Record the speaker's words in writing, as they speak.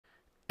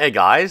Hey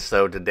guys,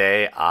 so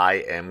today I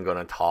am going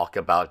to talk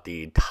about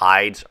the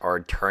tides are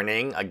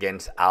turning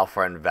against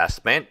alpha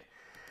investment.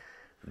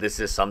 This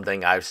is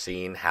something I've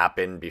seen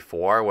happen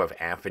before with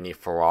Anthony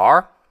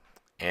Farrar,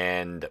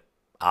 and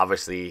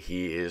obviously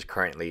he is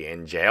currently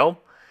in jail.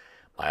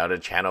 My other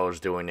channel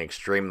is doing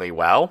extremely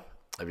well.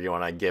 If you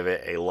want to give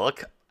it a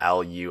look,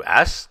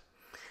 LUS.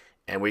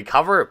 And we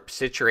cover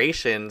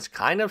situations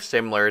kind of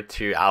similar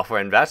to alpha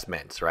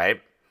investments,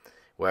 right?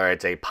 Where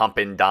it's a pump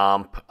and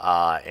dump.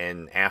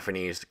 In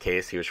Anthony's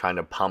case, he was trying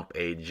to pump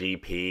a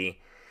GP,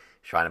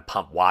 trying to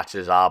pump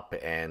watches up,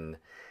 and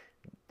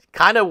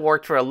kind of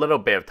worked for a little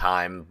bit of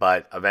time,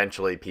 but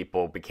eventually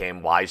people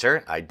became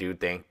wiser. I do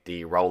think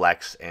the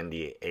Rolex and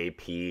the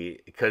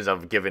AP, because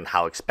of given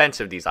how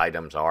expensive these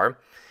items are,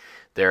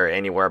 they're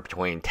anywhere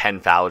between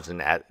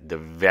 10,000 at the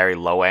very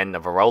low end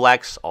of a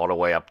Rolex, all the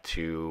way up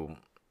to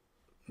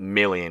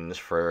millions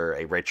for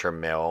a richer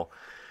mill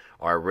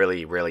or a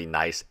really, really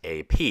nice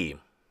AP.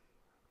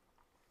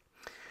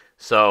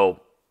 So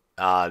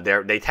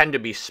they tend to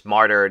be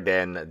smarter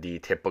than the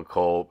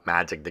typical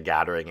Magic the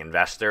Gathering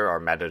investor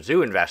or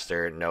MetaZoo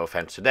investor, no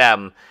offense to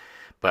them,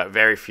 but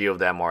very few of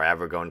them are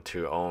ever going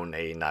to own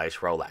a nice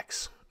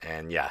Rolex.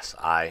 And yes,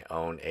 I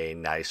own a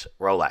nice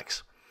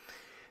Rolex.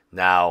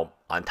 Now,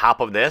 on top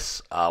of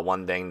this,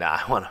 one thing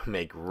that I want to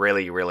make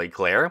really, really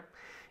clear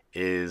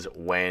is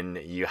when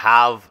you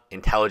have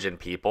intelligent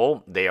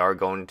people, they are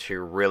going to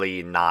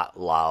really not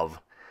love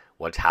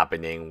what's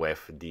happening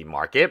with the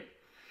market.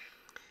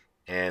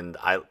 And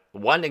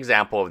one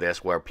example of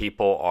this where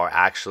people are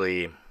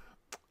actually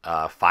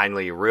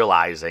finally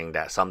realizing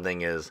that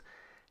something is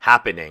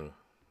happening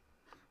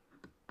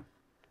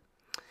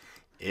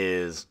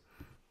is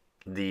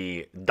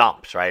the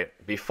dumps, right?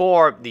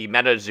 Before the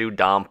MetaZoo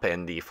dump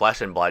and the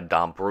Flesh and Blood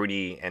dump,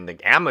 Rudy and the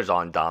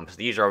Amazon dumps,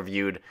 these are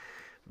viewed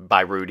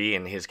by Rudy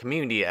and his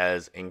community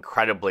as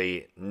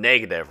incredibly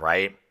negative,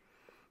 right?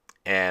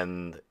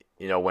 And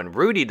you know, when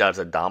Rudy does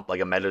a dump,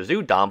 like a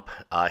MetaZoo dump,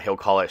 he'll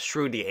call it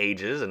Shrew the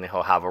Ages, and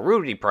he'll have a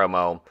Rudy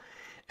promo,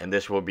 and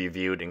this will be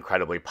viewed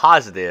incredibly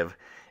positive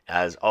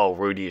as, oh,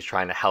 Rudy is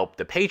trying to help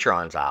the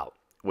patrons out,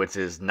 which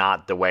is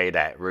not the way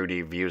that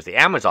Rudy views the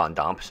Amazon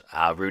dumps.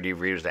 Rudy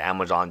views the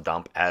Amazon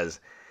dump as,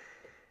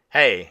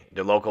 hey,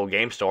 the local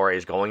game store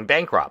is going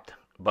bankrupt.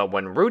 But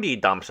when Rudy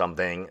dumps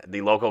something, the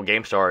local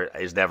game store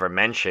is never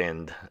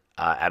mentioned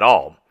at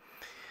all.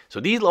 So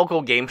these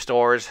local game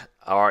stores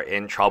are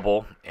in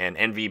trouble, and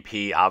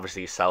MVP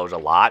obviously sells a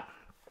lot.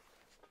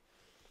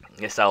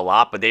 They sell a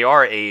lot, but they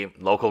are a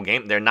local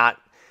game. They're not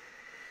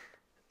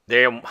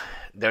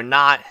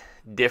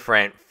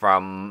different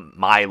from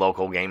my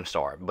local game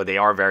store, but they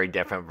are very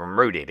different from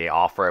Rudy. They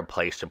offer a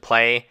place to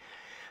play.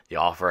 They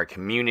offer a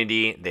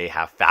community. They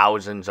have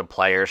thousands of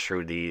players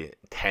through the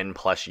 10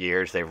 plus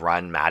years they've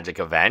run Magic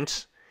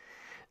events.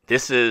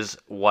 This is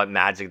what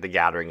Magic the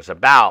Gathering is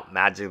about.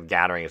 Magic the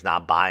Gathering is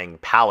not buying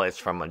pallets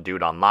from a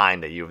dude online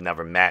that you've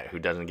never met who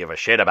doesn't give a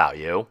shit about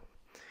you.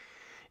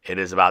 It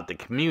is about the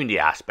community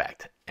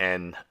aspect.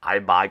 And I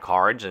buy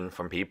cards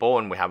from people,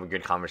 and we have a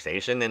good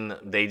conversation, and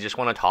they just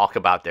want to talk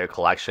about their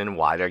collection,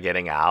 why they're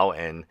getting out,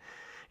 and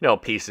you know,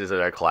 pieces of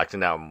their collection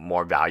that are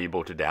more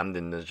valuable to them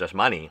than just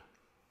money.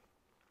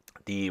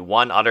 The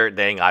one other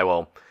thing I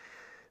will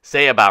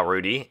say about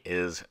Rudy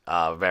is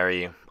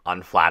very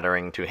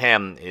unflattering to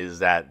him is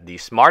that the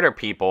smarter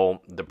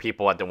people, the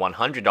people at the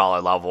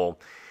 $100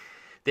 level,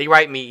 they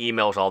write me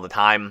emails all the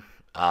time.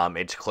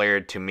 It's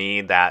clear to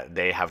me that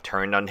they have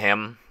turned on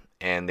him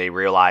and they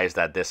realize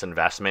that this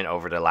investment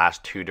over the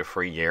last 2 to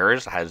 3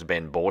 years has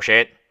been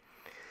bullshit,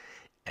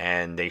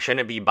 and they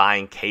shouldn't be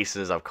buying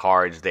cases of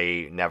cards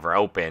they never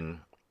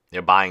open.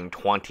 They're buying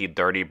 20,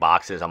 30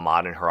 boxes of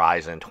Modern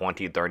Horizon,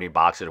 20, 30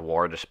 boxes of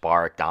War of the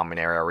Spark,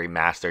 Dominaria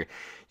Remastered.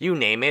 You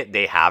name it,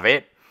 they have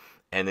it.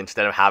 And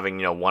instead of having,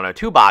 1 or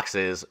 2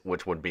 boxes,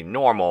 which would be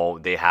normal,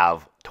 they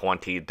have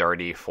 20,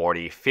 30,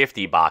 40,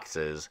 50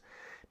 boxes.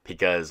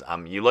 Because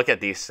you look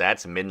at these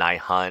sets, Midnight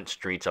Hunt,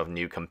 Streets of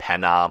New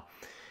Capenna,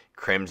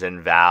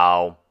 Crimson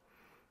Vow,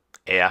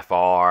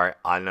 AFR,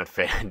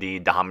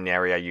 Uninfinity,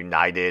 Dominaria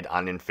United,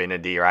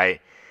 Uninfinity,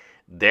 right?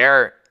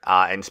 They're,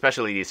 and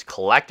especially these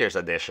collector's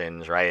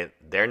editions, right?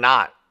 They're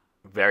not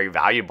very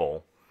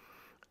valuable.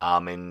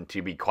 And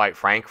to be quite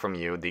frank from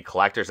you, the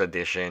collector's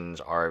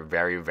editions are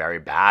very, very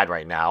bad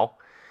right now.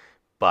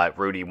 But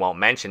Rudy won't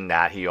mention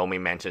that. He only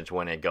mentions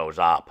when it goes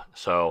up.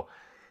 So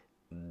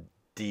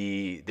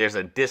there's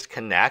a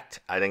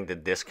disconnect. I think the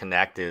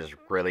disconnect is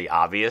really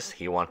obvious.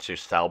 He wants to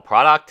sell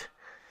product.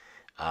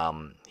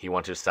 He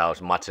wants to sell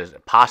as much as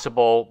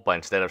possible. But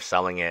instead of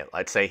selling it,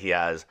 let's say he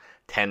has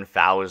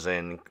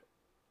 10,000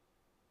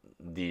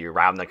 the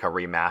Ravnica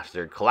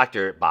Remastered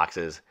collector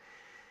boxes.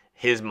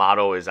 His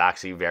model is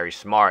actually very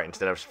smart.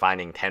 Instead of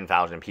finding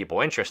 10,000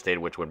 people interested,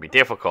 which would be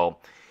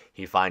difficult,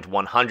 he finds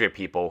 100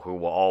 people who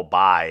will all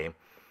buy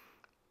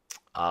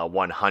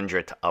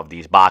 100 of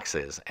these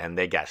boxes, and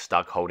they get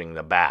stuck holding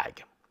the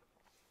bag.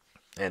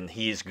 And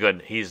he's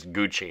good. He's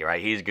Gucci,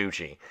 right? He's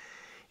Gucci.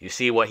 You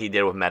see what he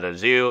did with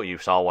MetaZoo. You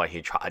saw what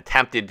he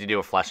attempted to do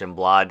with Flesh and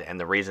Blood. And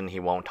the reason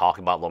he won't talk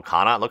about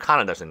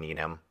Locana doesn't need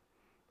him.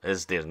 This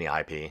is Disney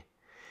IP.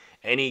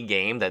 Any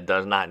game that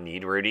does not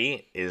need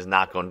Rudy is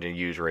not going to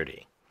use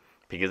Rudy.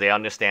 Because they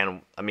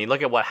understand. I mean,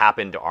 look at what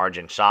happened to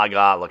Argent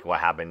Saga. Look at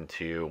what happened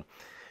to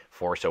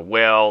Force of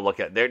Will. Look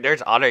at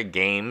there's other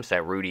games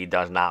that Rudy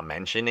does not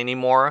mention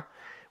anymore,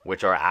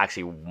 which are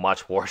actually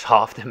much worse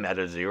off than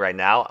MetaZoo right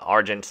now.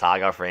 Argent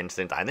Saga, for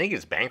instance, I think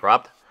is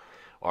bankrupt.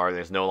 Or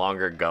there's no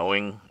longer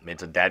going.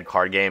 It's a dead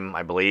card game,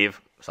 I believe.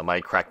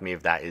 Somebody correct me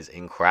if that is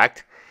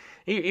incorrect.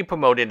 He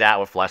promoted that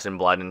with Flesh and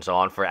Blood and so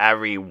on. For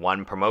every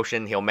one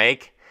promotion he'll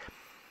make,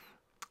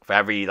 for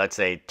every, let's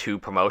say, 2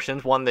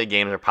 promotions, one of the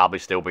games will probably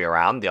still be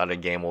around. The other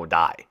game will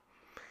die.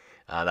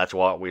 That's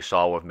what we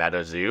saw with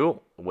MetaZoo,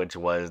 which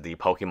was the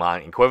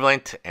Pokemon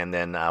equivalent. And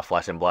then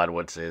Flesh and Blood,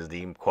 which is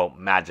the, quote,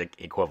 Magic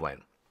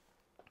equivalent.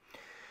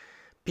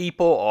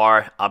 People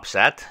are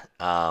upset.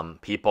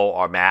 People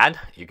are mad.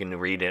 You can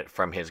read it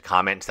from his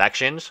comment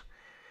sections.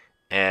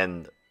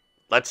 And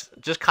let's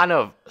just kind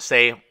of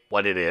say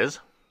what it is.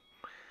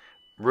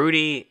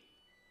 Rudy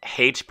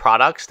hates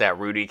products that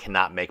Rudy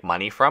cannot make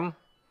money from.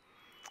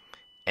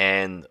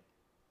 And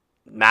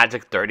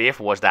Magic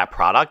 30th was that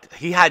product.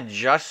 He had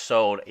just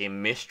sold a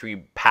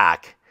mystery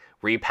pack,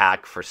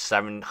 repack for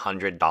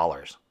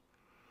 $700.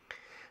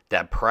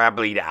 That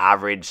probably the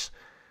average...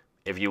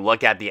 If you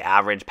look at the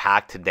average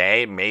pack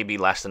today, maybe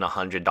less than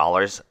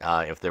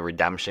 $100 if the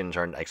redemptions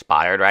are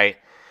expired, right?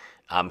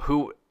 And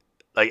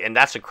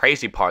that's the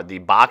crazy part. The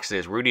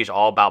boxes, Rudy's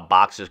all about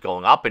boxes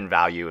going up in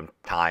value in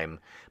time,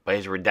 but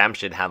his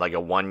redemption had like a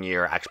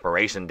 1-year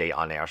expiration date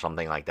on there or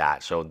something like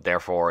that. So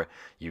therefore,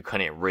 you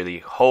couldn't really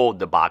hold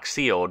the box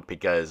sealed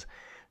because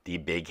the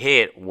big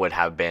hit would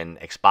have been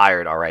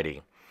expired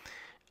already.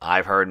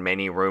 I've heard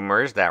many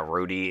rumors that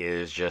Rudy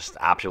is just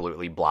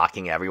absolutely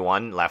blocking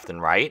everyone left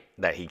and right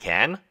that he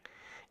can,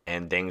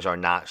 and things are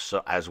not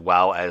so as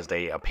well as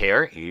they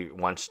appear. He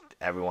wants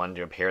everyone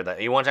to appear that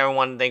he wants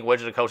everyone to think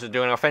Wizards of the Coast is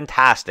doing a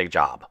fantastic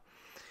job,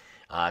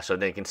 so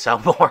they can sell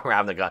more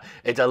around the gun.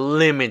 It's a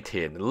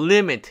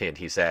limited.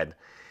 He said.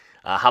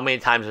 How many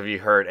times have you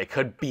heard it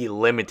could be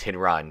limited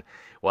run?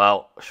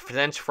 Well,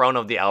 since Throne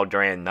of the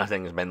Eldraine,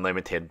 nothing's been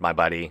limited, my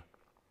buddy.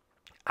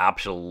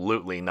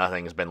 Absolutely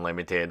nothing's been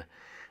limited.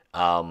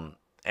 And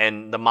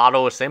the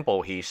model is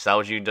simple. He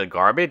sells you the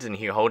garbage and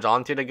he holds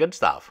on to the good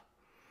stuff.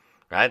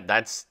 Right?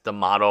 That's the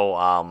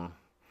model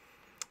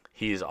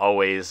he's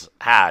always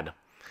had.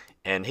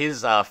 And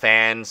his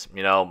fans,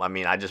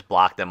 I just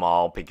block them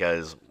all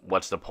because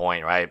what's the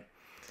point, right?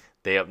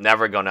 They're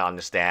never going to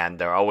understand.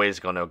 They're always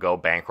going to go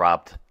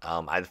bankrupt.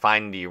 I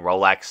find the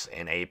Rolex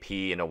and AP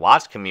in the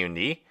Watch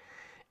community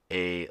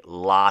a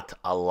lot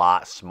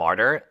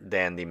smarter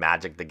than the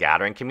Magic the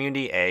Gathering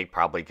community. A,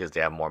 probably because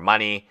they have more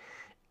money.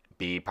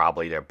 B,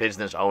 probably they're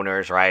business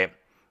owners, right?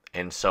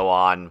 And so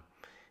on.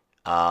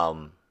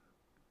 I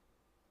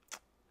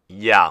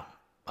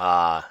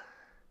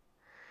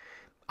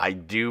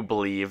do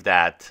believe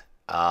that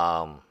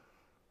a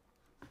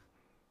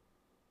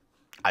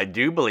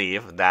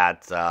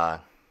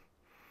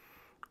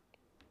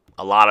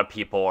lot of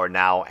people are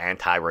now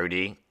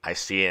anti-Rudy. I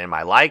see it in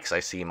my likes.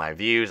 I see in my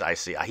views. I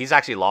see he's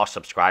actually lost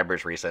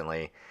subscribers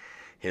recently.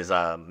 His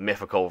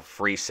mythical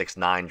free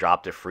 6.9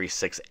 dropped to free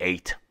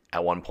 6.8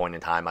 at one point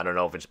in time. I don't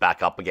know if it's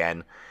back up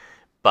again,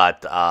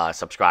 but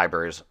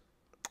subscribers.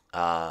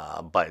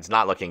 But it's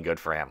not looking good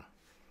for him.